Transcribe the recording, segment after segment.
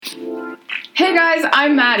Hey guys,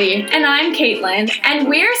 I'm Maddie. And I'm Caitlin, and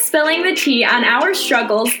we're spilling the tea on our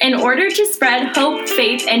struggles in order to spread hope,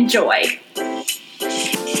 faith, and joy.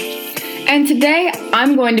 And today,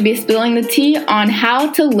 I'm going to be spilling the tea on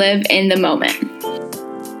how to live in the moment.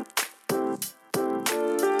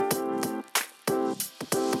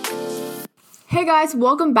 Hey guys,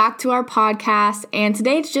 welcome back to our podcast, and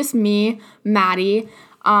today it's just me, Maddie,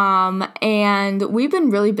 and we've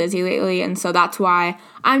been really busy lately, and so that's why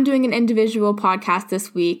I'm doing an individual podcast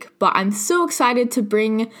this week, but I'm so excited to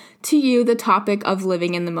bring to you the topic of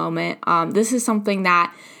living in the moment. This is something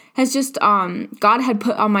that has just, God had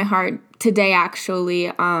put on my heart today,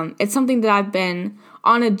 actually. It's something that I've been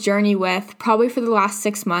on a journey with probably for the last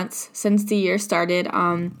 6 months since the year started,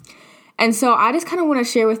 and so I just kind of want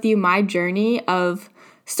to share with you my journey of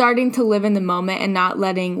starting to live in the moment and not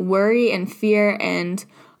letting worry and fear and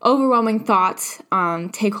overwhelming thoughts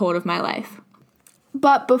take hold of my life.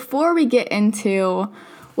 But before we get into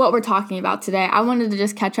what we're talking about today, I wanted to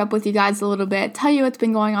just catch up with you guys a little bit, tell you what's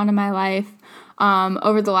been going on in my life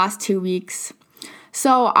over the last 2 weeks.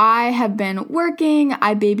 So I have been working.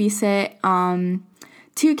 I babysit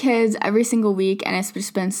 2 kids every single week, and it's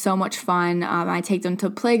just been so much fun. I take them to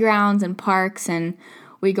playgrounds and parks, and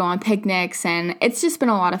we go on picnics, and it's just been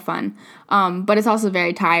a lot of fun. But it's also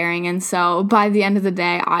very tiring, and so by the end of the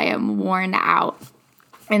day, I am worn out.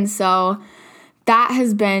 And so that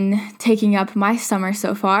has been taking up my summer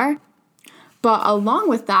so far. But along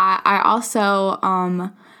with that, I also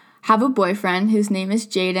have a boyfriend whose name is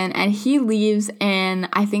Jaden, and he leaves in,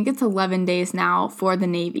 I think it's 11 days now, for the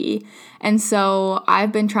Navy. And so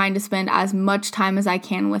I've been trying to spend as much time as I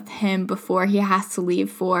can with him before he has to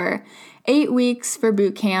leave for 8 weeks for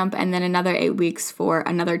boot camp, and then another 8 weeks for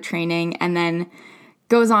another training, and then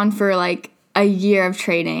goes on for like a year of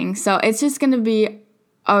training. So it's just going to be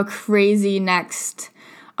a crazy next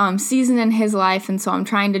season in his life, and so I'm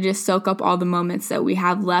trying to just soak up all the moments that we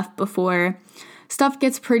have left before stuff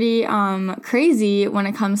gets pretty crazy when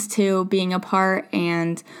it comes to being apart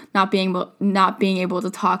and not being able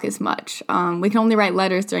to talk as much. We can only write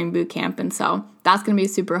letters during boot camp, and so that's going to be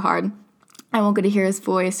super hard. I won't get to hear his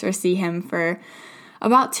voice or see him for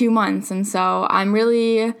about 2 months, and so I'm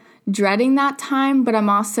really dreading that time, but I'm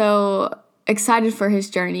also excited for his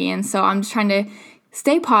journey, and so I'm just trying to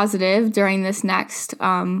stay positive during this next,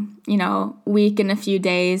 week and a few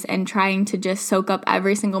days, and trying to just soak up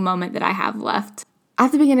every single moment that I have left.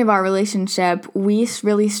 At the beginning of our relationship, we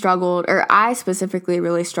really struggled, or I specifically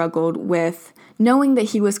really struggled with knowing that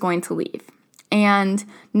he was going to leave, and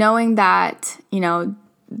knowing that,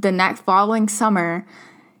 the next following summer,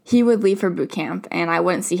 he would leave for boot camp, and I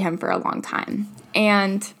wouldn't see him for a long time.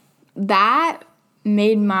 And that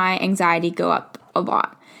made my anxiety go up a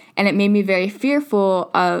lot. And it made me very fearful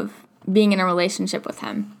of being in a relationship with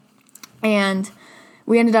him. And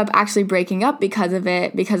we ended up actually breaking up because of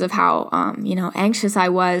it, because of how, anxious I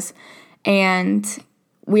was. And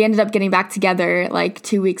we ended up getting back together like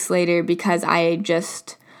 2 weeks later because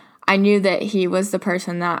I knew that he was the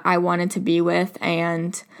person that I wanted to be with,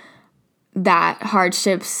 and that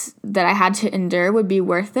hardships that I had to endure would be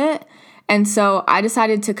worth it. And so I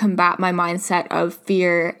decided to combat my mindset of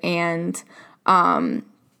fear and,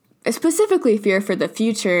 specifically fear for the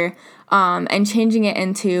future, and changing it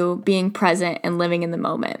into being present and living in the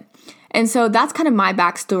moment. And so that's kind of my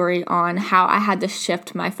backstory on how I had to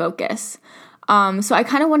shift my focus. So I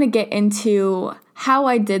kind of want to get into how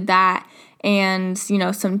I did that, and,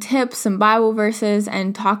 some tips, some Bible verses,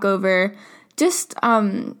 and talk over just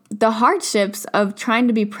the hardships of trying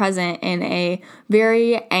to be present in a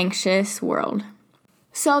very anxious world.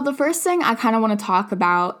 So the first thing I kind of want to talk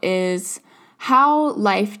about is how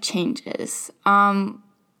life changes.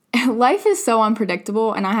 Life is so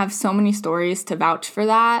unpredictable, and I have so many stories to vouch for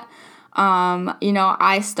that.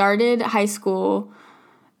 I started high school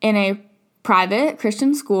in a private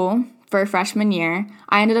Christian school for freshman year.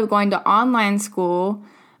 I ended up going to online school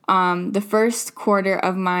the first quarter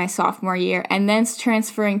of my sophomore year, and then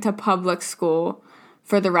transferring to public school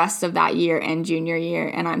for the rest of that year and junior year,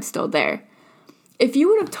 and I'm still there. If you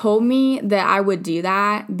would have told me that I would do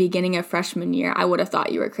that beginning of freshman year, I would have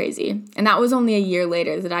thought you were crazy. And that was only a year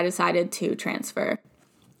later that I decided to transfer.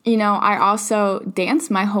 I also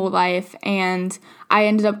danced my whole life, and I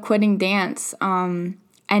ended up quitting dance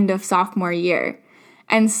end of sophomore year.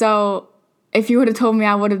 And so if you would have told me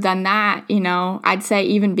I would have done that, I'd say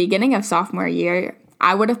even beginning of sophomore year,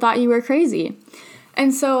 I would have thought you were crazy.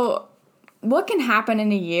 And so what can happen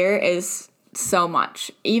in a year is so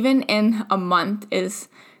much. Even in a month is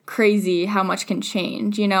crazy how much can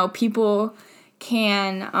change. People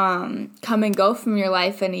can come and go from your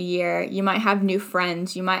life in a year. You might have new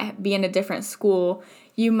friends. You might be in a different school.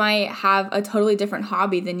 You might have a totally different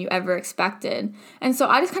hobby than you ever expected. And so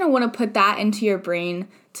I just kind of want to put that into your brain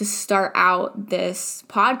to start out this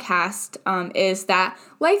podcast, is that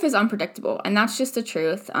life is unpredictable. And that's just the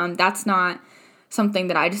truth. That's not something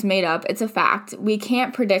that I just made up. It's a fact. We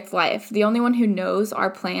can't predict life. The only one who knows our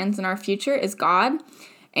plans and our future is God.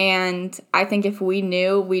 And I think if we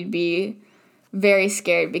knew, we'd be very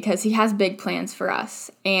scared because he has big plans for us.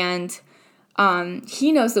 And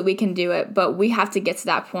he knows that we can do it, but we have to get to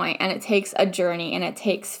that point. And it takes a journey, and it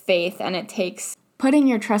takes faith, and it takes putting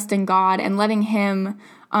your trust in God and letting him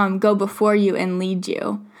go before you and lead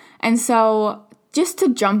you. And so just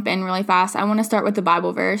to jump in really fast, I want to start with the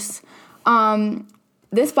Bible verse.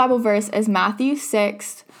 This Bible verse is Matthew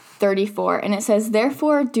 6:34, and it says,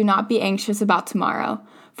 "Therefore do not be anxious about tomorrow,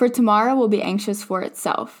 for tomorrow will be anxious for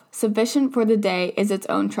itself. Sufficient for the day is its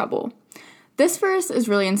own trouble." This verse is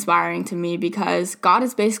really inspiring to me because God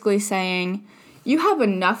is basically saying, you have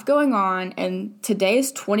enough going on in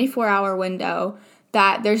today's 24-hour window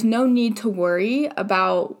that there's no need to worry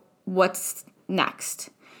about what's next.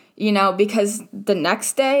 Because the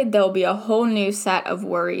next day, there'll be a whole new set of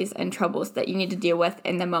worries and troubles that you need to deal with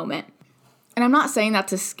in the moment. And I'm not saying that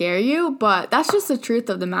to scare you, but that's just the truth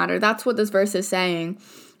of the matter. That's what this verse is saying.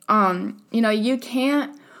 You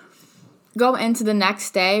can't go into the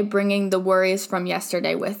next day bringing the worries from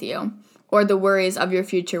yesterday with you or the worries of your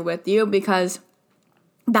future with you, because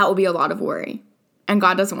that will be a lot of worry. And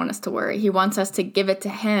God doesn't want us to worry. He wants us to give it to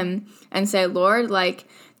him and say, Lord,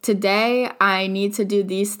 today I need to do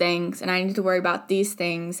these things and I need to worry about these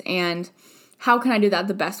things. And how can I do that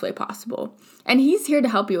the best way possible? And he's here to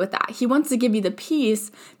help you with that. He wants to give you the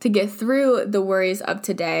peace to get through the worries of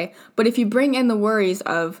today. But if you bring in the worries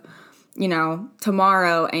of,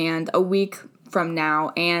 tomorrow and a week from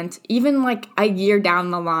now and even a year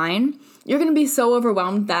down the line, you're going to be so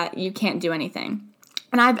overwhelmed that you can't do anything.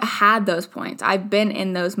 And I've had those points. I've been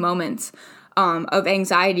in those moments of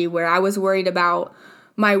anxiety where I was worried about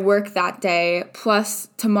my work that day, plus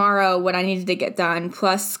tomorrow what I needed to get done,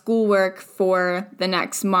 plus schoolwork for the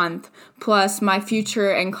next month, plus my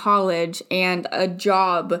future in college and a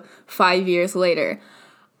job 5 years later.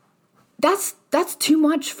 That's too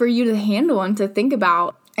much for you to handle and to think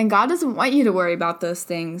about. And God doesn't want you to worry about those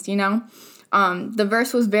things, The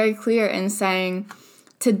verse was very clear in saying,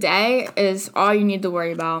 today is all you need to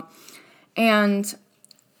worry about. And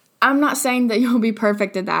I'm not saying that you'll be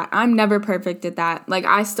perfect at that. I'm never perfect at that.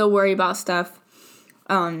 I still worry about stuff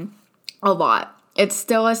a lot. It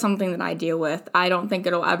still is something that I deal with. I don't think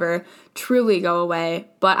it'll ever truly go away.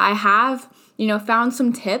 But I have, found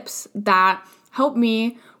some tips that help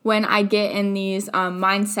me when I get in these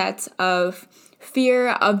mindsets of fear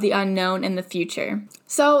of the unknown in the future.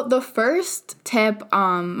 So the first tip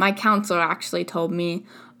my counselor actually told me,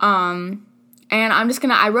 and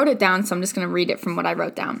I wrote it down, so I'm just going to read it from what I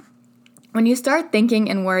wrote down. When you start thinking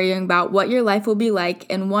and worrying about what your life will be like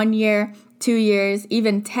in 1 year, 2 years,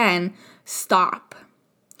 even 10, stop.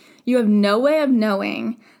 You have no way of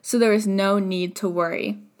knowing, so there is no need to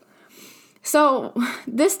worry. So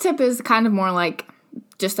this tip is kind of more like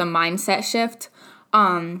just a mindset shift,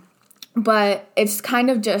 but it's kind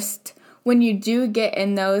of just when you do get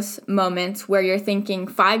in those moments where you're thinking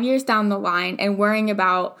 5 years down the line and worrying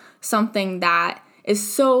about something that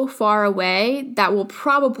is so far away that will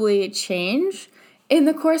probably change in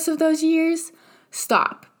the course of those years,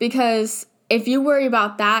 stop. Because if you worry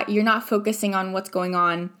about that, you're not focusing on what's going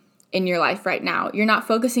on in your life right now. You're not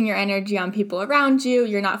focusing your energy on people around you.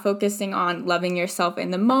 You're not focusing on loving yourself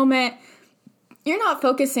in the moment. You're not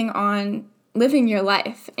focusing on living your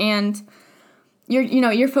life. And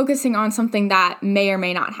you're focusing on something that may or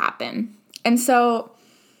may not happen. And so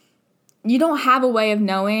you don't have a way of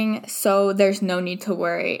knowing, so there's no need to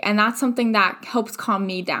worry. And that's something that helps calm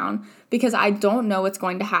me down because I don't know what's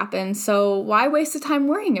going to happen. So why waste the time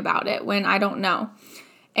worrying about it when I don't know?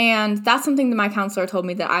 And that's something that my counselor told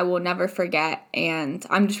me that I will never forget. And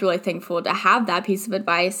I'm just really thankful to have that piece of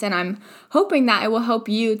advice. And I'm hoping that it will help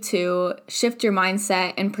you to shift your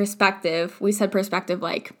mindset and perspective. We said perspective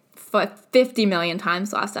 50 million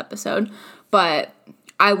times last episode, but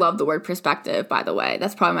I love the word perspective, by the way.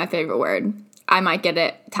 That's probably my favorite word. I might get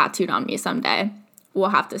it tattooed on me someday. We'll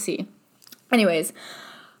have to see. Anyways,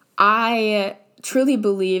 I truly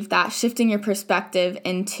believe that shifting your perspective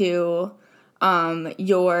into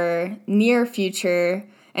your near future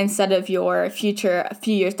instead of your future a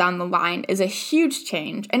few years down the line is a huge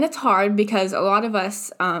change. And it's hard because a lot of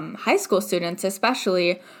us high school students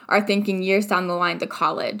especially are thinking years down the line to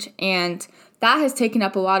college. And that has taken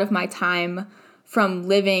up a lot of my time from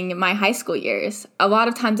living my high school years. A lot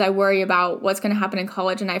of times I worry about what's going to happen in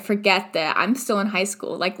college and I forget that I'm still in high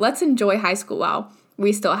school. Like, let's enjoy high school while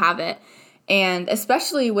we still have it. And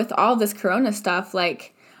especially with all this corona stuff,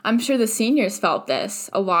 like, I'm sure the seniors felt this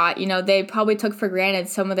a lot. You know, they probably took for granted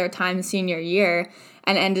some of their time senior year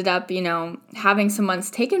and ended up, you know, having some months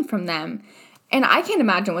taken from them. And I can't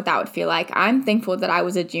imagine what that would feel like. I'm thankful that I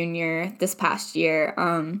was a junior this past year.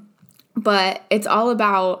 But it's all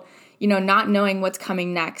about, you know, not knowing what's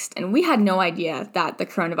coming next. And we had no idea that the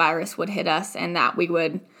coronavirus would hit us and that we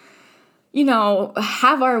would, you know,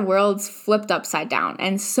 have our worlds flipped upside down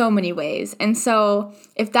in so many ways. And so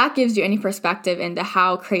if that gives you any perspective into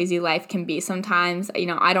how crazy life can be sometimes, you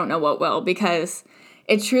know, I don't know what will, because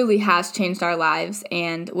it truly has changed our lives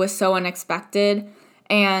and was so unexpected.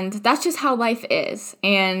 And that's just how life is.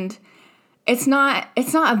 And it's not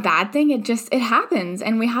a bad thing. It happens,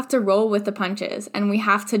 and we have to roll with the punches, and we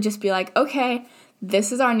have to just be like, okay,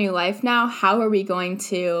 this is our new life now. How are we going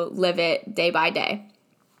to live it day by day?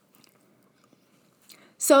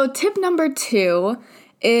 So tip number 2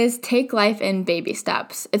 is take life in baby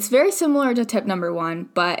steps. It's very similar to tip number 1,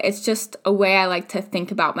 but it's just a way I like to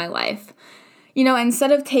think about my life. You know,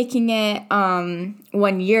 instead of taking it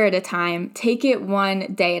 1 year at a time, take it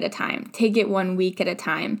 1 day at a time. Take it 1 week at a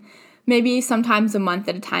time. Maybe sometimes a month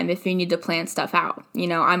at a time if you need to plan stuff out. You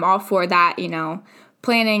know, I'm all for that. You know,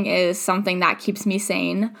 planning is something that keeps me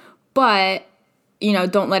sane, but, you know,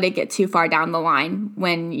 don't let it get too far down the line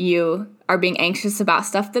when you are being anxious about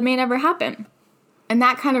stuff that may never happen. And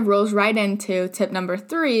that kind of rolls right into tip number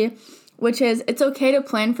 3, which is it's okay to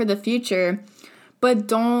plan for the future, but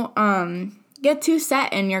don't get too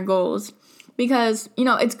set in your goals, because, you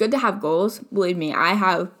know, it's good to have goals. Believe me, I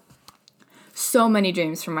have so many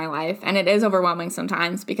dreams for my life, and it is overwhelming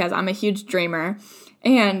sometimes because I'm a huge dreamer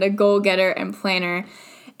and a goal-getter and planner,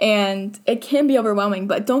 and it can be overwhelming,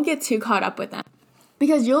 but don't get too caught up with them,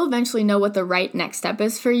 because you'll eventually know what the right next step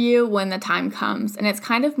is for you when the time comes. And it's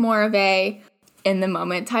kind of more of a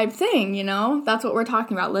in-the-moment type thing, you know? That's what we're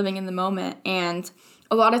talking about, living in the moment. And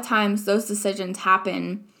a lot of times those decisions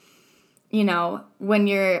happen, you know, when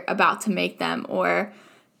you're about to make them, or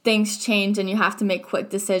things change and you have to make quick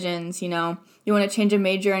decisions. You know, you want to change a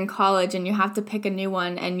major in college and you have to pick a new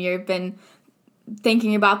one, and you've been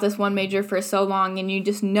thinking about this one major for so long and you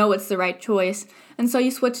just know it's the right choice. And so you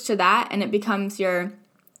switch to that and it becomes your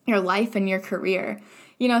life and your career.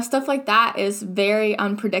 You know, stuff like that is very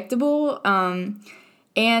unpredictable. And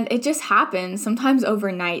it just happens sometimes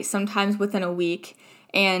overnight, sometimes within a week.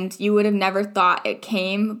 And you would have never thought it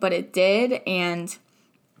came, but it did. And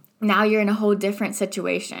now you're in a whole different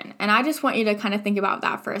situation. And I just want you to kind of think about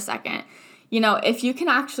that for a second. You know, if you can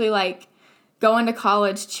actually like go into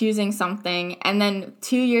college choosing something and then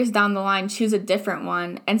 2 years down the line choose a different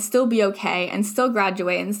one and still be okay and still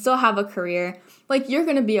graduate and still have a career, like, you're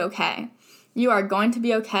going to be okay. You are going to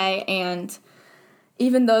be okay. And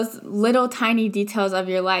even those little tiny details of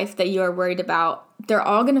your life that you are worried about, they're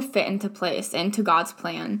all going to fit into place, into God's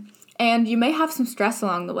plan. And you may have some stress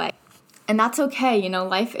along the way. And that's okay. You know,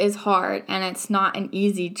 life is hard and it's not an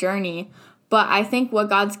easy journey. But I think what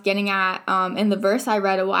God's getting at in the verse I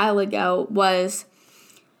read a while ago was,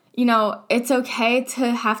 you know, it's okay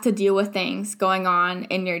to have to deal with things going on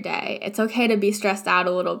in your day. It's okay to be stressed out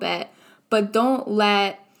a little bit, but don't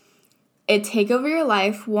let it take over your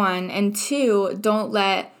life, 1, and 2, don't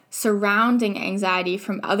let surrounding anxiety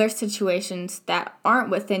from other situations that aren't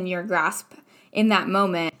within your grasp in that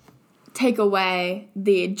moment take away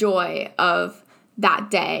the joy of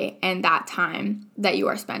that day and that time that you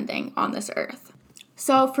are spending on this earth.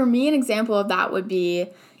 So for me, an example of that would be,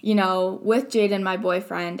 you know, with Jaden, my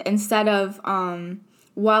boyfriend, instead of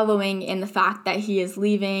wallowing in the fact that he is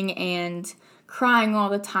leaving and crying all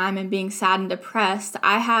the time and being sad and depressed,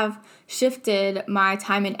 I have shifted my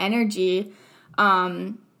time and energy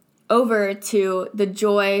over to the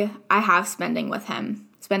joy I have spending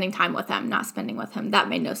time with him, not spending with him. That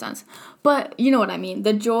made no sense. But you know what I mean.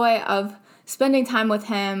 The joy of spending time with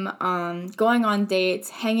him, going on dates,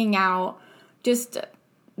 hanging out, just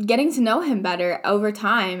getting to know him better over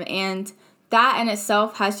time. And that in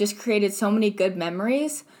itself has just created so many good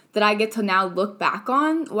memories that I get to now look back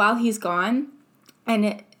on while he's gone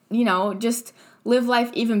and, you know, just live life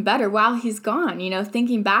even better while he's gone. You know,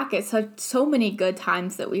 thinking back at so many good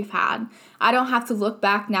times that we've had. I don't have to look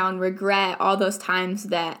back now and regret all those times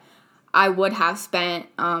that I would have spent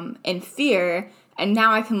in fear. And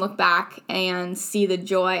now I can look back and see the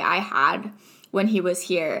joy I had when he was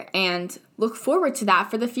here and look forward to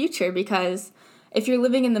that for the future. Because if you're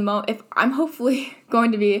living in the moment, if I'm hopefully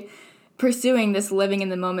going to be pursuing this living in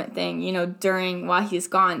the moment thing, during while he's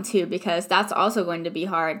gone too, because that's also going to be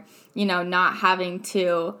hard, not having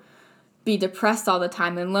to be depressed all the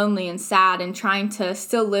time and lonely and sad and trying to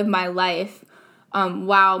still live my life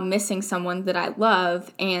while missing someone that I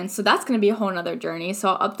love. And so that's going to be a whole nother journey. So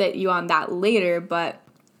I'll update you on that later. But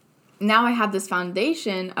now I have this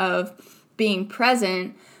foundation of being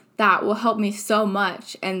present that will help me so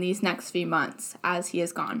much in these next few months as he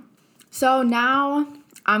is gone. So now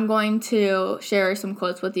I'm going to share some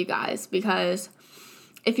quotes with you guys, because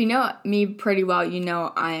if you know me pretty well,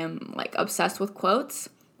 I am obsessed with quotes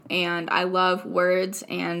and I love words,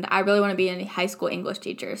 and I really want to be a high school English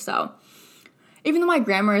teacher. So even though my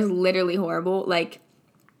grammar is literally horrible,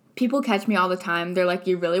 people catch me all the time. They're like,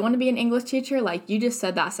 you really want to be an English teacher? You just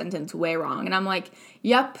said that sentence way wrong. And I'm like,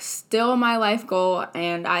 yep, still my life goal,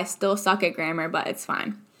 and I still suck at grammar, but it's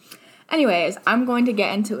fine. Anyways, I'm going to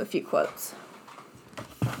get into a few quotes.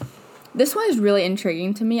 This one is really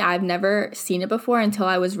intriguing to me. I've never seen it before until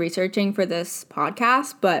I was researching for this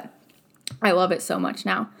podcast, but I love it so much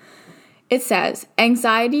now. It says,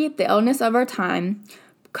 "Anxiety, the illness of our time,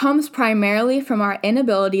 comes primarily from our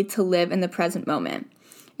inability to live in the present moment."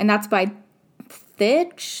 And that's by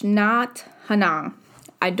Thich Nhat Hanh.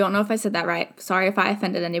 I don't know if I said that right. Sorry if I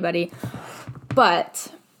offended anybody.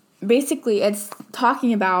 But basically, it's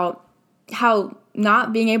talking about how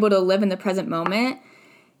not being able to live in the present moment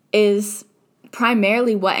is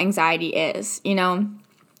primarily what anxiety is,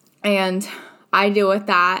 And I deal with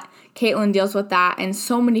that. Caitlin deals with that. And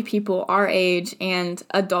so many people our age and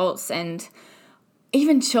adults and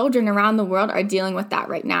even children around the world are dealing with that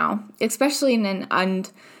right now, especially in an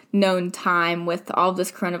unknown time with all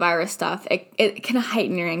this coronavirus stuff. It can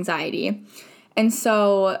heighten your anxiety. And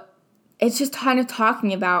so it's just kind of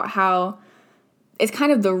talking about how it's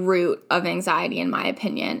kind of the root of anxiety, in my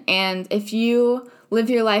opinion. And if you live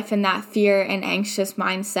your life in that fear and anxious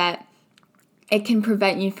mindset, it can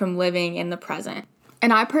prevent you from living in the present.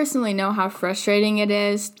 And I personally know how frustrating it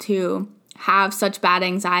is to have such bad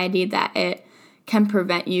anxiety that it can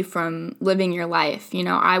prevent you from living your life.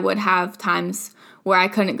 I would have times where I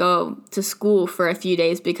couldn't go to school for a few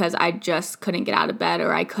days because I just couldn't get out of bed,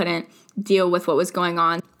 or I couldn't deal with what was going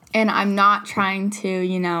on. And I'm not trying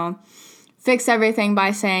to, fix everything by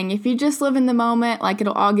saying if you just live in the moment,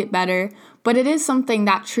 it'll all get better. But it is something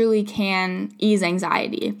that truly can ease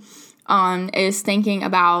anxiety, is thinking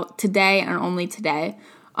about today and only today.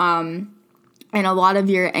 And a lot of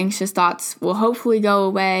your anxious thoughts will hopefully go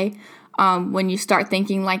away when you start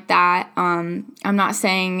thinking like that. I'm not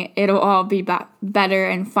saying it'll all be better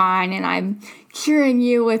and fine and I'm curing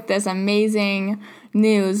you with this amazing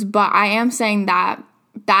news, but I am saying that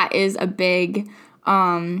is a big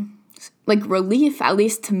relief, at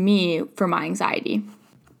least to me, for my anxiety.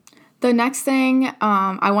 The next thing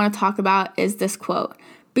I want to talk about is this quote: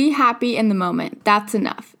 "Be happy in the moment. That's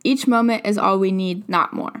enough. Each moment is all we need,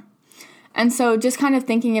 not more." And so just kind of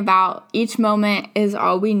thinking about each moment is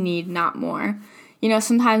all we need, not more.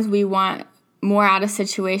 Sometimes we want more out of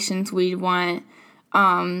situations. We want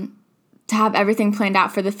to have everything planned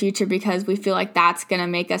out for the future because we feel like that's going to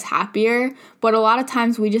make us happier. But a lot of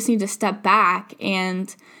times we just need to step back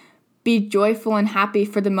and be joyful and happy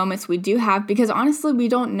for the moments we do have, because honestly, we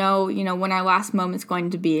don't know, when our last moment's going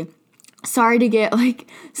to be. Sorry to get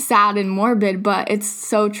sad and morbid, but it's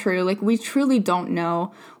so true. We truly don't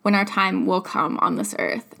know when our time will come on this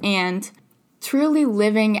earth. And truly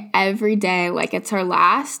living every day like it's our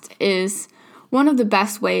last is one of the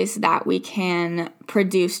best ways that we can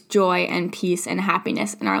produce joy and peace and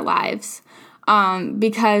happiness in our lives.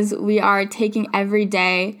 Because we are taking every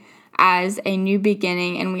day as a new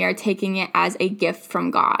beginning, and we are taking it as a gift from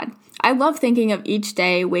God. I love thinking of each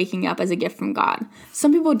day waking up as a gift from God.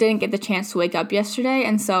 Some people didn't get the chance to wake up yesterday,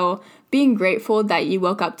 and so being grateful that you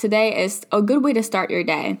woke up today is a good way to start your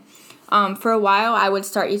day. For a while, I would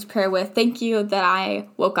start each prayer with, "Thank you that I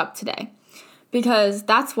woke up today." Because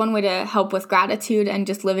that's one way to help with gratitude and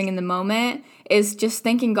just living in the moment, is just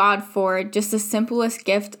thanking God for just the simplest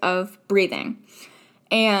gift of breathing.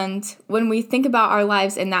 And when we think about our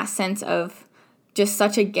lives in that sense of just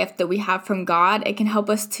such a gift that we have from God, it can help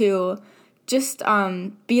us to just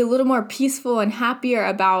be a little more peaceful and happier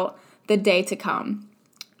about the day to come.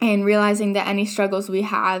 And realizing that any struggles we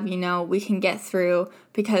have, we can get through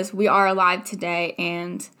because we are alive today,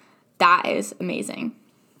 and that is amazing.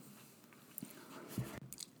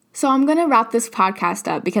 So I'm going to wrap this podcast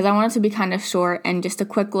up because I want it to be kind of short and just a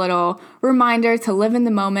quick little reminder to live in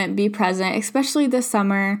the moment, be present, especially this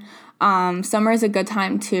summer. Summer is a good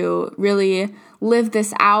time to really live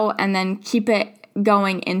this out and then keep it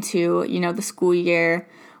going into, the school year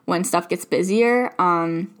when stuff gets busier.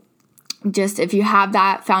 just if you have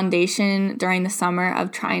that foundation during the summer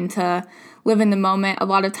of trying to live in the moment, a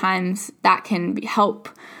lot of times that can help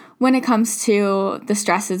when it comes to the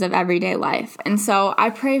stresses of everyday life. And so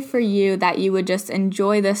I pray for you that you would just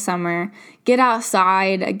enjoy this summer, get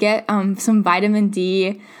outside, get some vitamin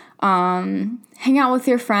D, hang out with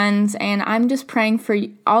your friends, and I'm just praying for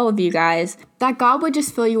all of you guys that God would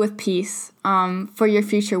just fill you with peace for your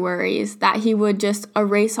future worries, that He would just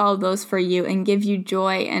erase all of those for you and give you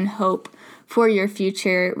joy and hope for your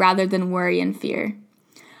future rather than worry and fear.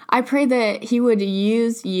 I pray that He would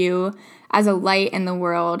use you as a light in the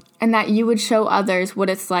world and that you would show others what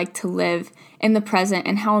it's like to live in the present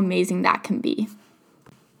and how amazing that can be.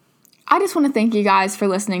 I just want to thank you guys for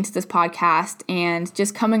listening to this podcast and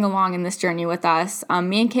just coming along in this journey with us.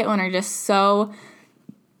 Me and Caitlin are just so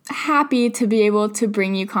happy to be able to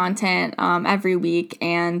bring you content every week,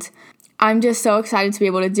 and I'm just so excited to be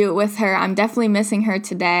able to do it with her. I'm definitely missing her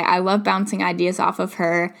today. I love bouncing ideas off of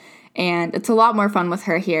her, and it's a lot more fun with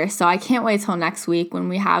her here. So I can't wait till next week when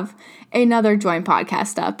we have another joint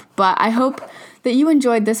podcast up. But I hope that you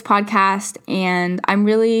enjoyed this podcast, and I'm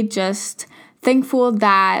really just thankful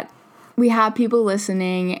that we have people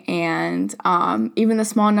listening, and even the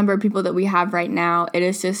small number of people that we have right now, it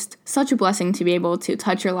is just such a blessing to be able to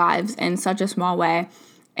touch your lives in such a small way.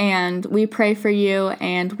 And we pray for you,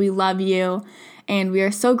 and we love you, and we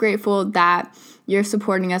are so grateful that you're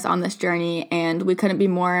supporting us on this journey, and we couldn't be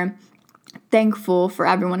more thankful for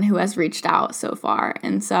everyone who has reached out so far.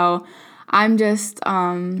 And so I'm just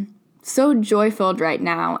so joy-filled right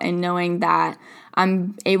now in knowing that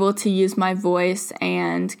I'm able to use my voice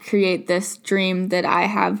and create this dream that I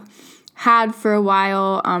have had for a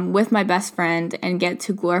while with my best friend and get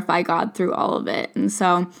to glorify God through all of it. And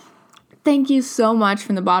so thank you so much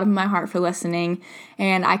from the bottom of my heart for listening,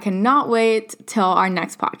 and I cannot wait till our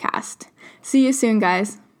next podcast. See you soon,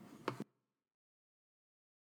 guys.